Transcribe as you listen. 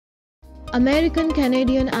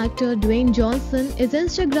American-Canadian actor Dwayne Johnson is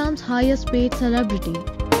Instagram's highest-paid celebrity.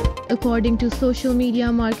 According to social media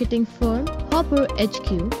marketing firm Hopper HQ,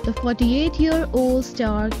 the 48-year-old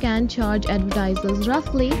star can charge advertisers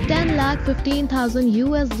roughly $10,15,000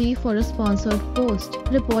 USD for a sponsored post,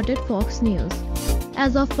 reported Fox News.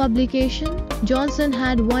 As of publication, Johnson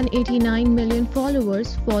had 189 million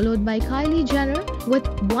followers, followed by Kylie Jenner with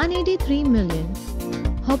 183 million.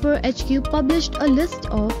 Hopper HQ published a list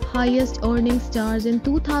of highest-earning stars in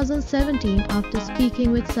 2017 after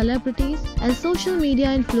speaking with celebrities and social media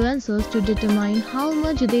influencers to determine how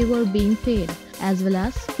much they were being paid, as well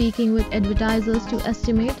as speaking with advertisers to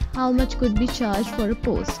estimate how much could be charged for a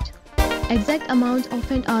post. Exact amounts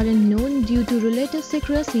often aren't known due to relative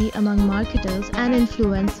secrecy among marketers and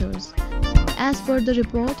influencers. As per the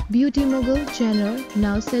report, beauty mogul Jenner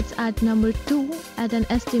now sits at number 2 at an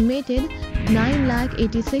estimated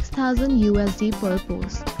 $9,86,000 USD per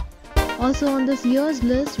post. Also on this year's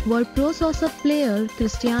list were pro soccer player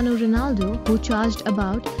Cristiano Ronaldo, who charged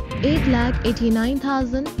about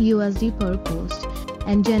 $8,89,000 USD per post,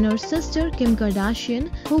 and Jenner's sister Kim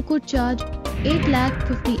Kardashian, who could charge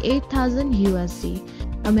 $8,58,000 USD.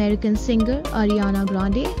 American singer Ariana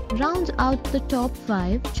Grande rounds out the top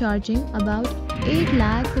 5, charging about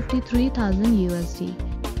 $8,53,000 USD.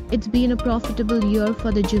 It's been a profitable year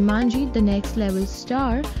for the Jumanji: The Next Level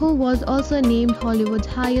star, who was also named Hollywood's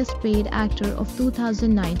highest paid actor of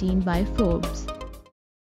 2019 by Forbes.